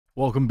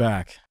Welcome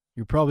back.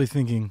 You're probably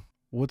thinking,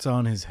 what's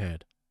on his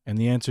head? And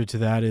the answer to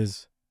that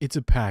is, it's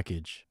a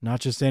package. Not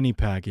just any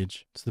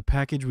package. It's the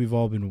package we've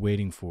all been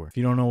waiting for. If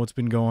you don't know what's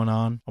been going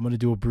on, I'm going to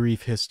do a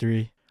brief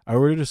history. I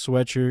ordered a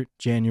sweatshirt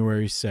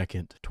January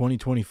 2nd,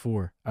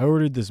 2024. I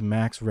ordered this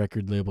Max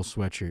record label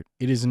sweatshirt.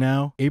 It is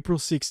now April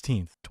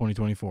 16th,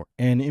 2024.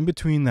 And in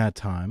between that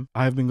time,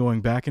 I've been going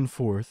back and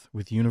forth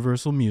with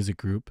Universal Music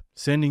Group,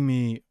 sending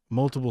me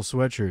multiple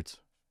sweatshirts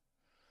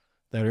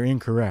that are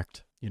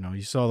incorrect. You know,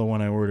 you saw the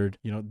one I ordered.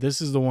 You know, this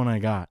is the one I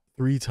got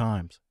 3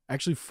 times.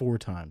 Actually 4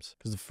 times.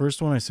 Because the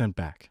first one I sent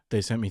back.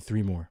 They sent me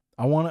 3 more.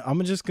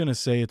 I'm just going to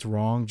say it's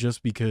wrong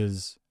just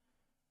because,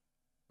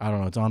 I don't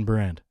know, it's on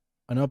brand.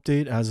 An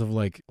update as of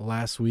like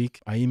last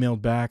week. I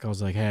emailed back. I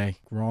was like, hey,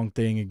 wrong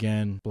thing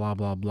again. Blah,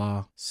 blah,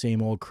 blah.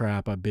 Same old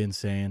crap I've been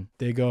saying.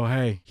 They go,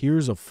 hey,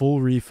 here's a full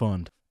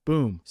refund.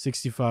 Boom,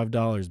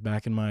 $65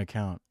 back in my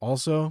account.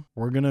 Also,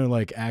 we're gonna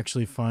like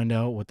actually find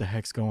out what the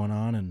heck's going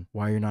on and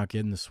why you're not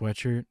getting the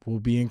sweatshirt. We'll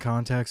be in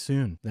contact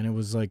soon. Then it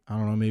was like, I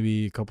don't know,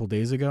 maybe a couple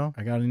days ago,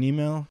 I got an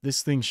email.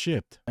 This thing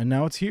shipped and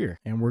now it's here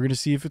and we're gonna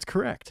see if it's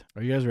correct.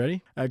 Are you guys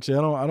ready? Actually,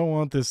 I don't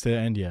want this to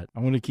end yet.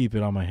 I'm gonna keep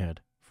it on my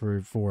head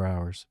for 4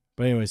 hours.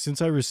 But anyway,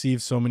 since I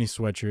received so many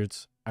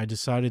sweatshirts, I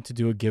decided to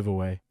do a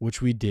giveaway, which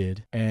we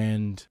did,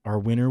 and our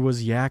winner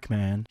was Yak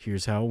Man.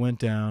 Here's how it went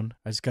down.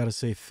 I just gotta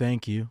say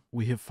thank you.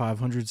 We hit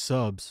 500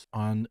 subs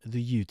on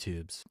the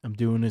YouTubes. I'm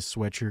doing this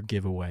sweatshirt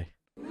giveaway.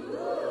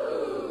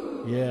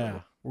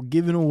 Yeah, we're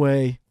giving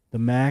away the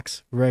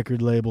Max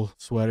record label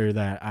sweater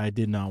that I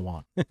did not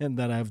want and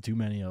that I have too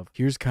many of.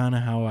 Here's kind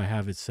of how I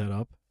have it set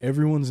up.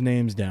 Everyone's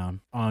name's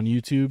down on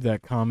YouTube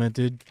that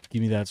commented,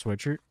 give me that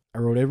sweatshirt. I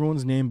wrote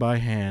everyone's name by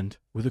hand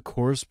with a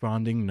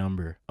corresponding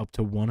number up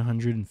to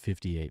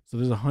 158. So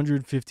there's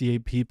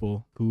 158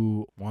 people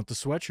who want the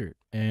sweatshirt,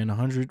 and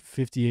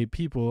 158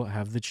 people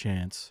have the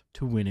chance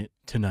to win it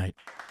tonight.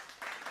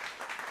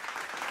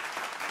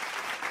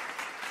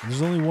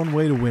 There's only one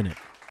way to win it,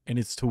 and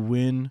it's to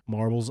win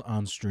marbles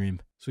on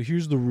stream. So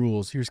here's the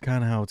rules. Here's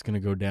kind of how it's going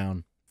to go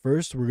down.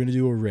 First, we're going to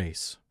do a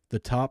race. The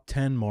top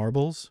 10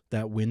 marbles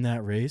that win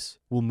that race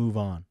will move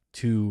on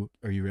to,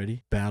 are you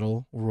ready?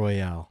 Battle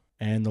Royale.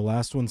 And the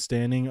last one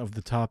standing of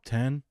the top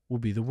 10 will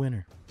be the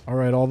winner. All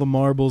right, all the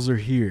marbles are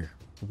here.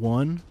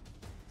 1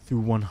 through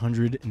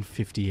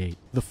 158.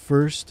 The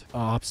first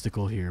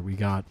obstacle here, we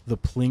got the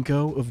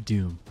Plinko of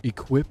Doom,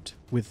 equipped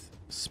with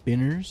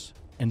spinners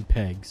and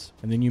pegs.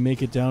 And then you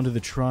make it down to the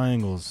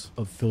triangles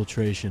of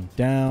filtration,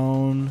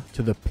 down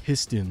to the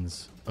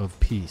pistons of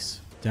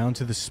peace, down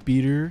to the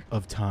speeder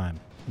of time.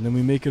 And then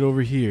we make it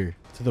over here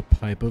to the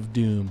pipe of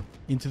doom,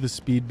 into the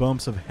speed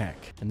bumps of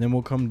heck. And then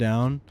we'll come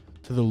down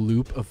to the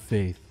loop of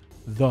faith,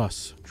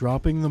 thus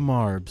dropping the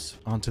marbs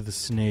onto the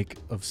snake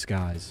of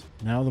skies.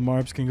 Now the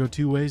marbs can go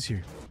 2 ways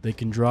here. They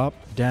can drop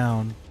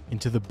down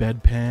into the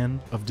bedpan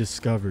of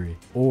discovery,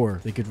 or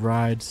they could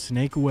ride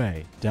snake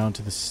away down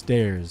to the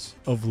stairs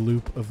of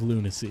loop of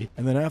lunacy.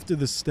 And then after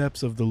the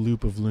steps of the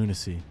loop of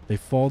lunacy, they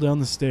fall down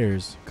the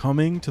stairs,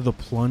 coming to the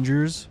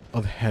plungers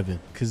of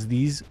heaven, because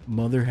these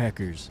mother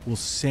heckers will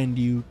send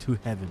you to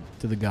heaven,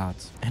 to the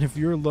gods. And if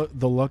you're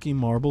the lucky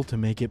marble to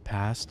make it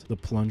past the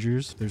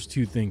plungers, there's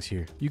 2 things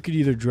here. You could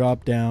either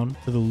drop down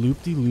to the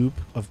loop-de-loop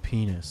of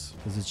penis,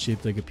 because it's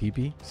shaped like a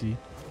pee-pee, see?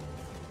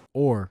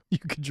 Or you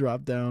could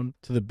drop down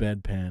to the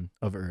bedpan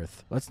of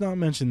earth. Let's not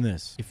mention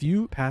this. If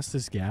you pass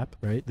this gap,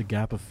 right, the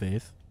gap of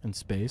faith and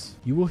space,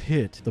 you will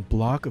hit the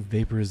block of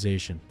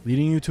vaporization,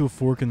 leading you to a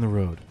fork in the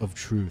road of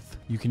truth.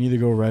 You can either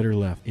go right or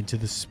left into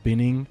the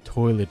spinning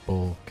toilet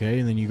bowl, okay?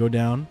 And then you go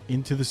down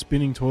into the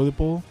spinning toilet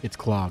bowl, it's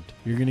clogged.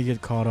 You're gonna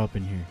get caught up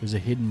in here. There's a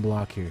hidden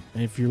block here.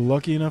 And if you're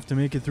lucky enough to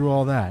make it through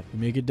all that, you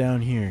make it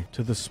down here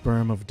to the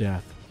sperm of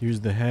death.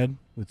 Here's the head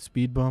with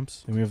speed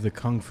bumps. Then we have the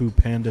Kung Fu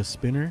Panda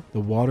spinner, the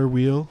water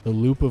wheel, the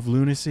loop of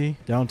lunacy,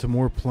 down to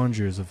more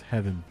plungers of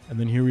heaven. And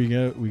then here we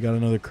got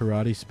another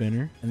karate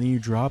spinner. And then you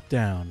drop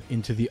down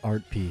into the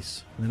art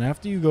piece. And then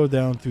after you go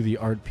down through the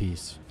art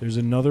piece, there's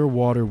another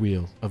water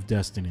wheel of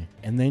destiny.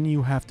 And then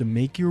you have to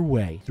make your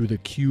way through the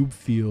cube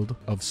field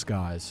of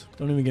skies.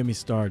 Don't even get me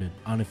started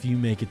on if you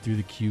make it through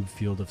the cube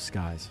field of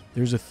skies.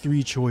 There's a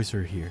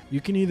 3-choicer here. You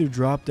can either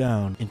drop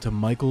down into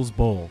Michael's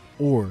bowl,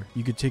 or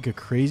you could take a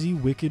crazy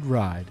wicked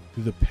ride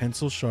through the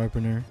pencil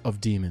sharpener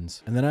of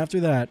demons. And then after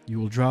that, you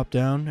will drop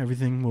down.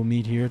 Everything will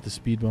meet here at the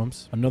speed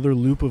bumps. Another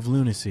loop of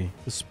lunacy,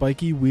 the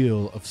spiky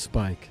wheel of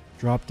spike.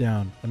 Drop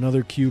down,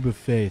 another cube of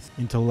faith,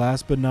 into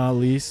last but not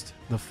least,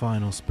 the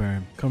final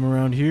sperm. Come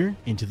around here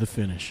into the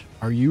finish.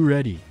 Are you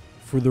ready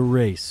for the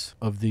race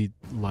of the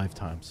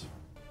lifetimes?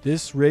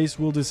 This race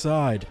will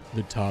decide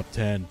the top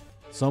 10.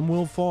 Some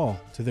will fall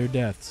to their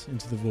deaths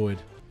into the void.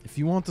 If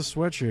you want the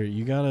sweatshirt,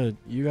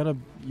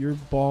 your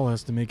ball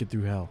has to make it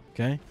through hell,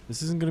 okay?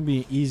 This isn't gonna be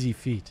an easy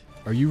feat.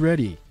 Are you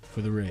ready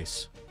for the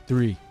race?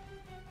 3,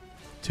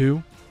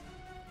 2,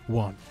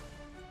 1.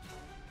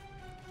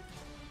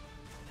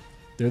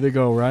 There they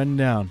go, riding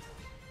down.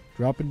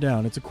 Dropping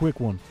down. It's a quick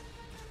one.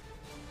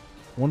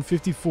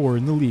 154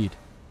 in the lead.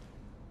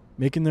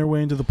 Making their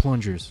way into the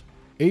plungers.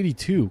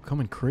 82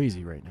 coming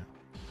crazy right now.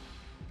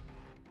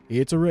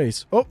 It's a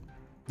race. Oh,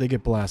 they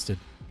get blasted.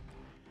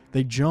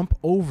 They jump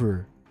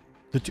over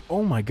the two.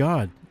 Oh my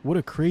god. What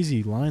a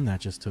crazy line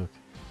that just took.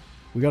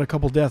 We got a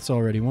couple deaths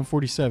already.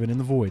 147 in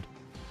the void.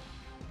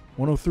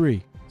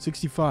 103,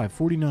 65,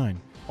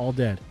 49. All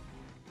dead.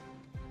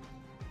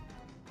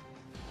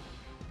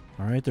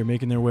 Alright, they're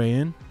making their way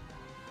in.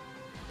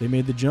 They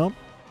made the jump.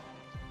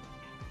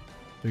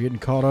 They're getting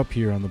caught up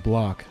here on the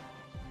block.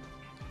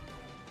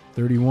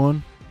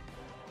 31.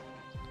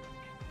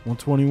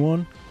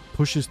 121.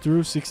 Pushes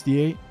through.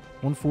 68.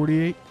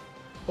 148.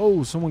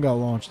 Oh, someone got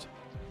launched.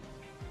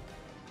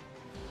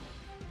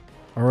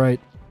 Alright.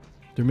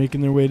 They're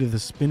making their way to the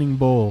spinning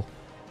bowl.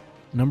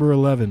 Number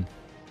 11.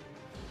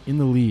 In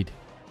the lead.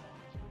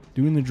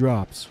 Doing the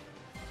drops.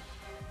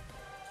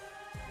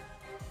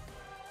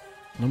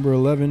 Number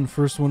 11,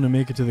 first one to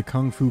make it to the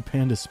Kung Fu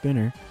Panda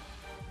spinner.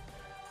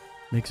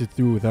 Makes it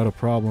through without a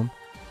problem.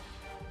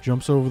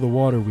 Jumps over the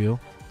water wheel.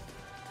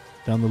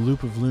 Down the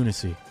loop of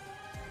lunacy.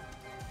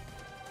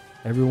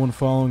 Everyone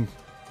following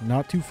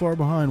not too far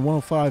behind.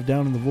 105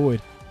 down in the void.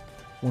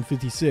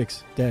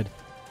 156 dead.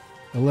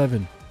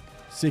 11,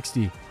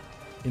 60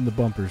 in the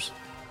bumpers.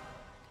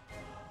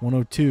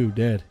 102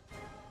 dead.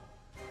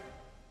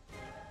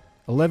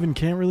 11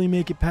 can't really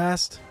make it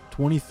past.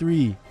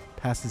 23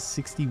 passes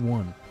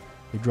 61.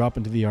 They drop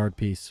into the art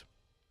piece.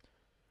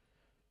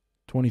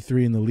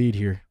 23 in the lead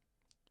here.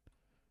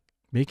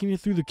 Making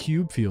it through the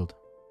cube field.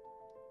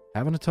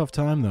 Having a tough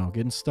time though,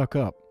 getting stuck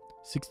up.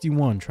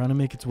 61 trying to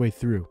make its way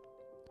through.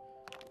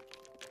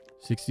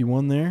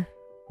 61 there,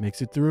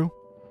 makes it through.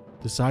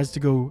 Decides to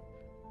go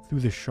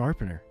through the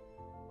sharpener.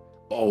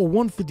 Oh,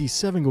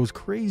 157 goes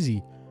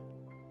crazy.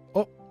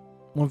 Oh,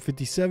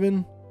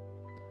 157.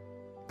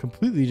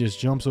 Completely just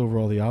jumps over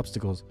all the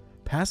obstacles.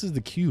 Passes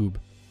the cube.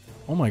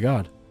 Oh my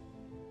god.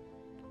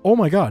 Oh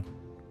my god.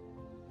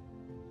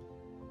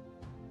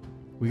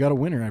 We got a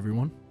winner,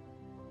 everyone.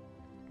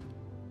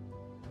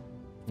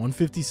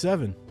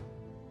 157.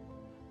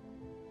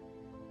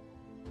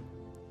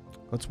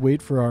 Let's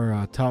wait for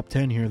our top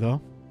 10 here,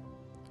 though.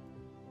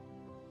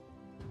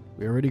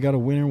 We already got a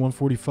winner.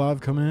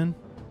 145 coming in.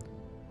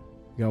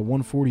 We got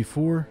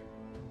 144.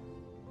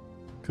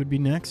 Could be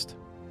next.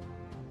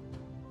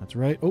 That's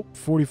right. Oh,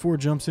 44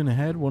 jumps in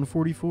ahead.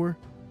 144.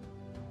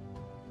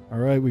 All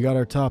right, we got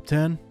our top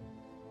 10.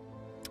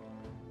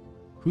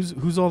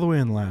 Who's all the way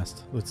in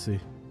last? Let's see.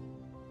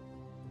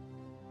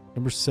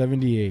 Number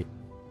 78.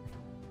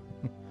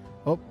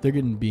 Oh, they're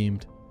getting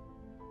beamed.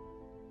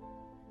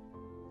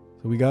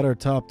 So we got our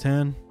top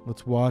 10.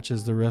 Let's watch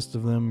as the rest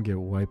of them get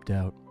wiped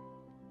out.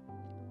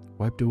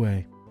 Wiped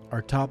away.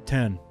 Our top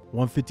 10.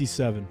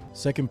 157.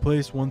 Second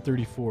place,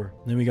 134.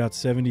 Then we got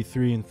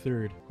 73 in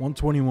third.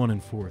 121 in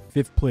fourth.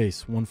 Fifth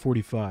place,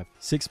 145.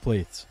 Sixth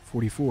place,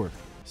 44.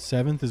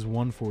 Seventh is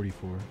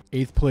 144.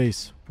 Eighth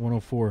place,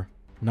 104.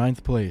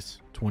 Ninth place,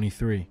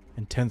 23.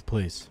 And 10th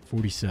place,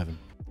 47.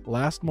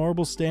 Last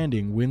marble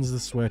standing wins the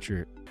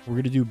sweatshirt. We're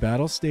going to do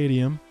Battle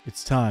Stadium.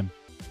 It's time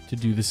to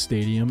do the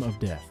Stadium of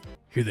Death.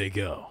 Here they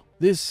go.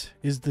 This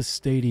is the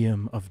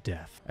Stadium of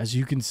Death. As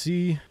you can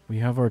see, we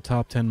have our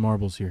top 10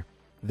 marbles here.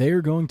 They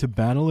are going to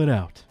battle it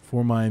out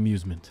for my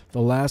amusement.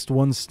 The last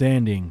one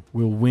standing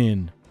will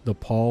win the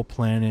Paul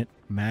Planet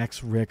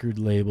Max Record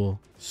Label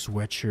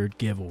sweatshirt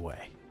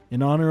giveaway.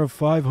 In honor of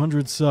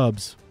 500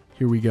 subs,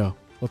 here we go.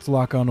 Let's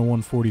lock on to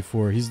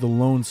 144. He's the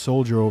lone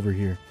soldier over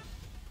here.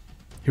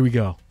 Here we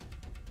go.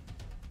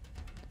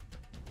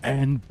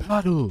 And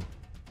battle.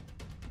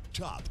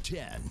 Top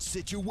 10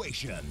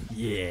 situation.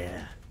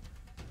 Yeah.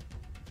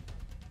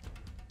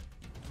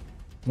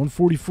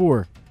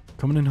 144.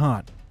 Coming in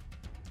hot.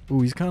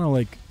 Ooh, he's kind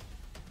of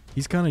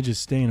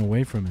just staying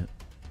away from it.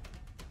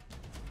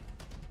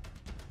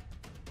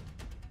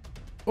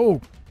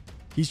 Oh,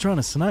 he's trying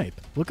to snipe.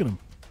 Look at him.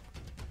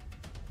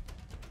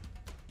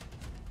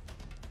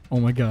 Oh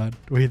my god.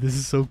 Wait, this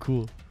is so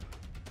cool.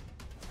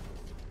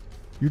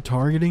 You're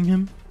targeting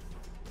him?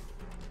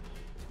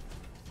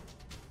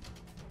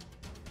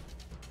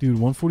 Dude,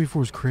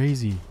 144 is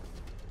crazy.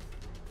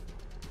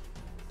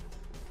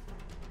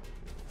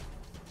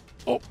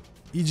 Oh,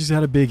 he just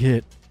had a big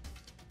hit.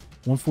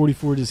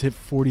 144 just hit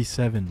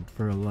 47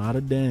 for a lot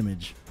of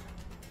damage.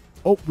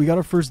 Oh, we got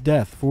our first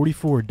death.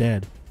 44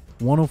 dead.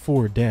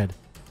 104 dead.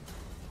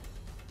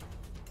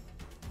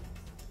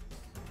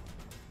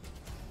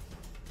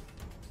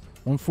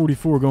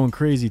 $144 going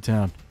crazy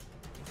town.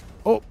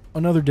 Oh,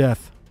 another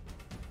death.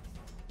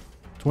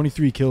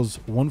 23 kills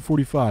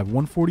 145.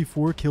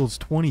 144 kills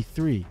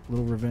 23.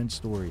 Little revenge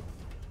story.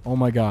 Oh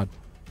my god.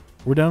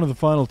 We're down to the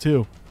final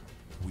two.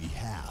 We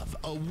have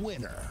a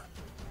winner.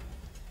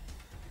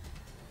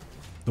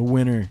 The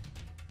winner.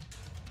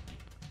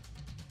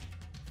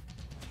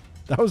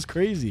 That was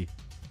crazy.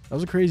 That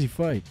was a crazy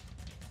fight.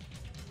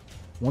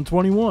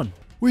 121.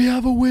 We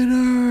have a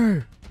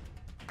winner.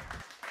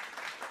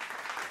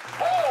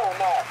 Hell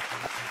no.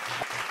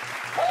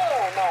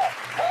 Hell no.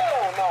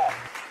 Hell no.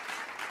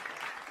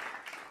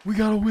 We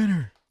got a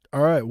winner.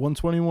 All right,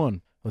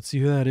 121. Let's see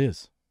who that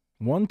is.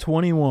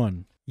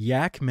 121.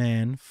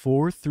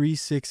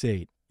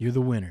 Yakman4368. You're the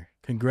winner.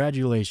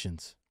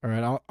 Congratulations. All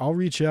right, I'll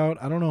reach out.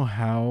 I don't know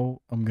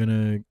how I'm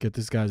gonna get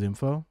this guy's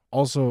info.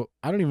 Also,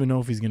 I don't even know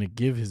if he's gonna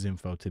give his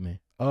info to me.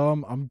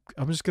 I'm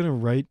just gonna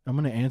write. I'm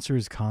gonna answer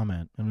his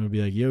comment. I'm gonna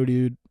be like, "Yo,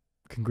 dude,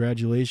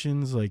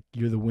 congratulations! Like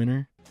you're the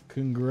winner.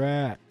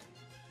 Congratulations!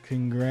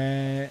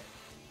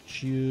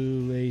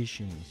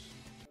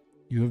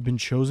 You have been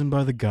chosen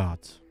by the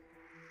gods."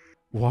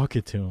 Walk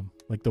it to him,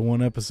 like the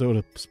one episode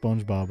of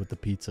SpongeBob with the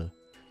pizza.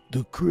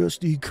 The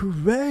Krusty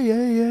Krab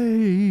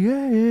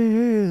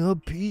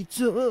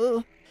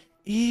pizza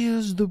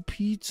is the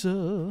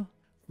pizza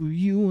for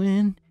you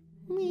and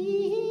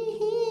me.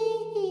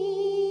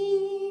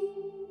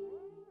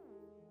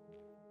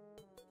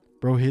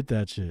 Bro, hit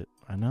that shit.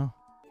 I know.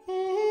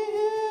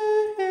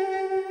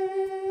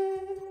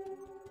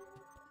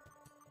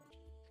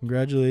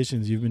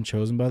 Congratulations, you've been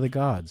chosen by the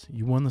gods.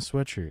 You won the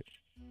sweatshirt.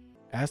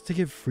 Asked to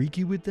get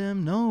freaky with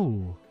them?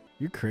 No.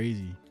 You're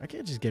crazy. I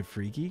can't just get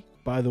freaky.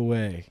 By the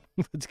way,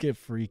 let's get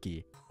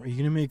freaky. Are you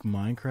gonna make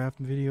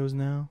Minecraft videos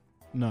now?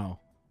 No.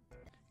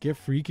 Get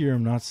freaky or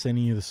I'm not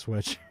sending you the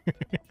sweatshirt.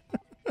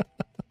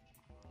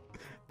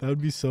 That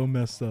would be so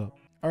messed up.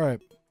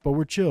 Alright, but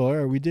we're chill.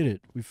 Alright, we did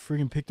it. We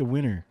freaking picked a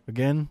winner.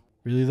 Again,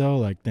 really though,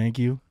 like, thank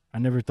you. I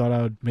never thought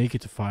I would make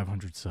it to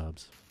 500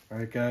 subs.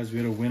 Alright guys, we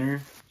had a winner.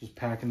 Just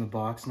packing the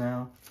box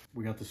now.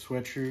 We got the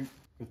sweatshirt.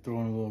 We're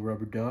throwing a little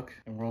rubber duck.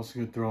 And we're also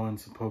gonna throw in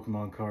some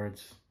Pokemon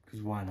cards.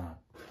 Because why not?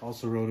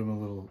 Also wrote him a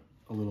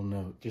little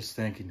note, just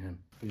thanking him.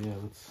 But yeah,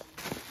 let's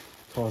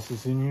toss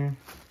this in here.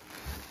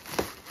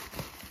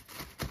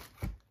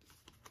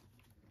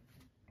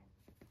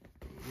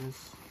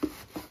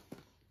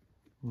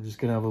 We're just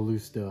gonna have a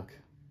loose duck.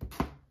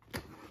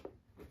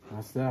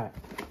 That's that.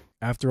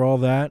 After all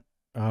that,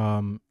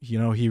 you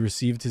know, he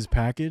received his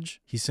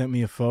package. He sent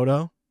me a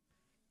photo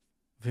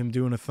of him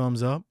doing a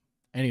thumbs up.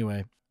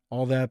 Anyway,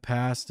 all that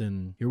passed,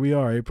 and here we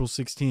are, April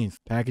 16th.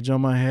 Package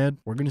on my head.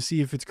 We're going to see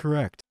if it's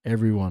correct.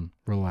 Everyone,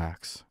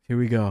 relax. Here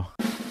we go.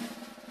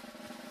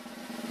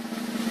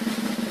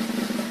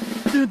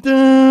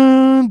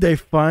 Dun-dun! They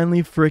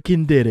finally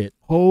freaking did it.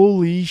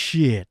 Holy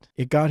shit.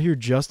 It got here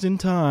just in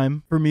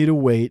time for me to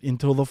wait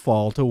until the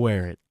fall to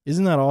wear it.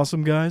 Isn't that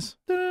awesome, guys?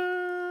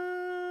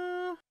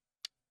 Ta-da!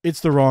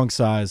 It's the wrong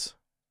size.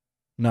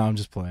 No, I'm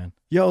just playing.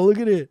 Yo, look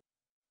at it.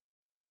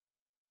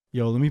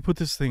 Yo, let me put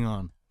this thing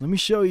on. Let me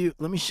show you.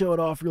 Let me show it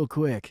off real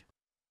quick.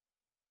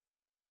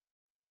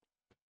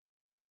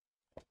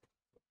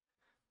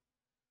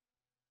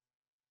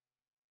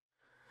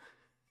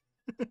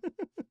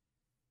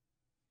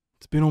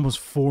 It's been almost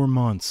 4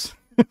 months.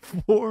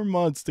 4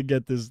 months to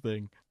get this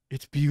thing.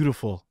 It's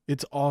beautiful.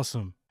 It's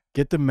awesome.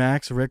 Get the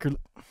max record.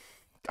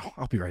 Oh,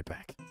 I'll be right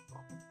back.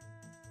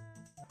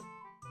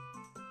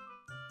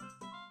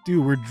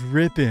 Dude, we're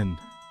dripping.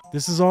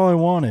 This is all I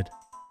wanted.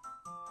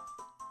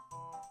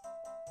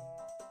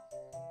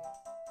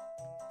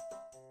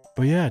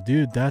 But yeah,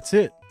 dude, that's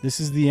it. This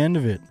is the end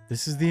of it.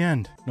 This is the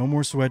end. No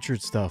more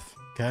sweatshirt stuff,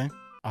 okay?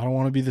 I don't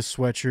want to be the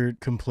sweatshirt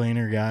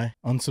complainer guy.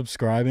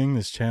 Unsubscribing,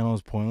 this channel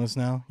is pointless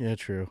now. Yeah,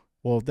 true.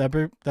 Well,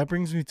 that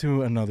brings me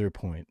to another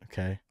point,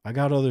 okay? I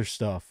got other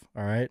stuff,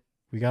 all right?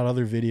 We got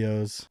other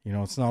videos. You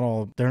know,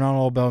 they're not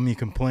all about me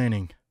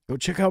complaining. Go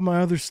check out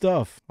my other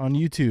stuff on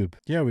YouTube.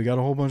 Yeah, we got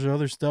a whole bunch of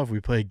other stuff. We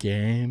play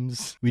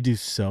games. We do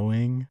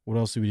sewing. What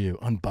else do we do?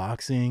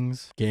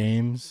 Unboxings,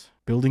 games.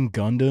 Building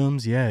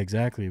Gundams. Yeah,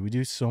 exactly. We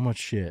do so much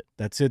shit.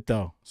 That's it,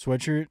 though.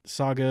 Sweatshirt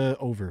saga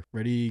over.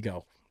 Ready,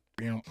 go.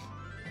 Bam.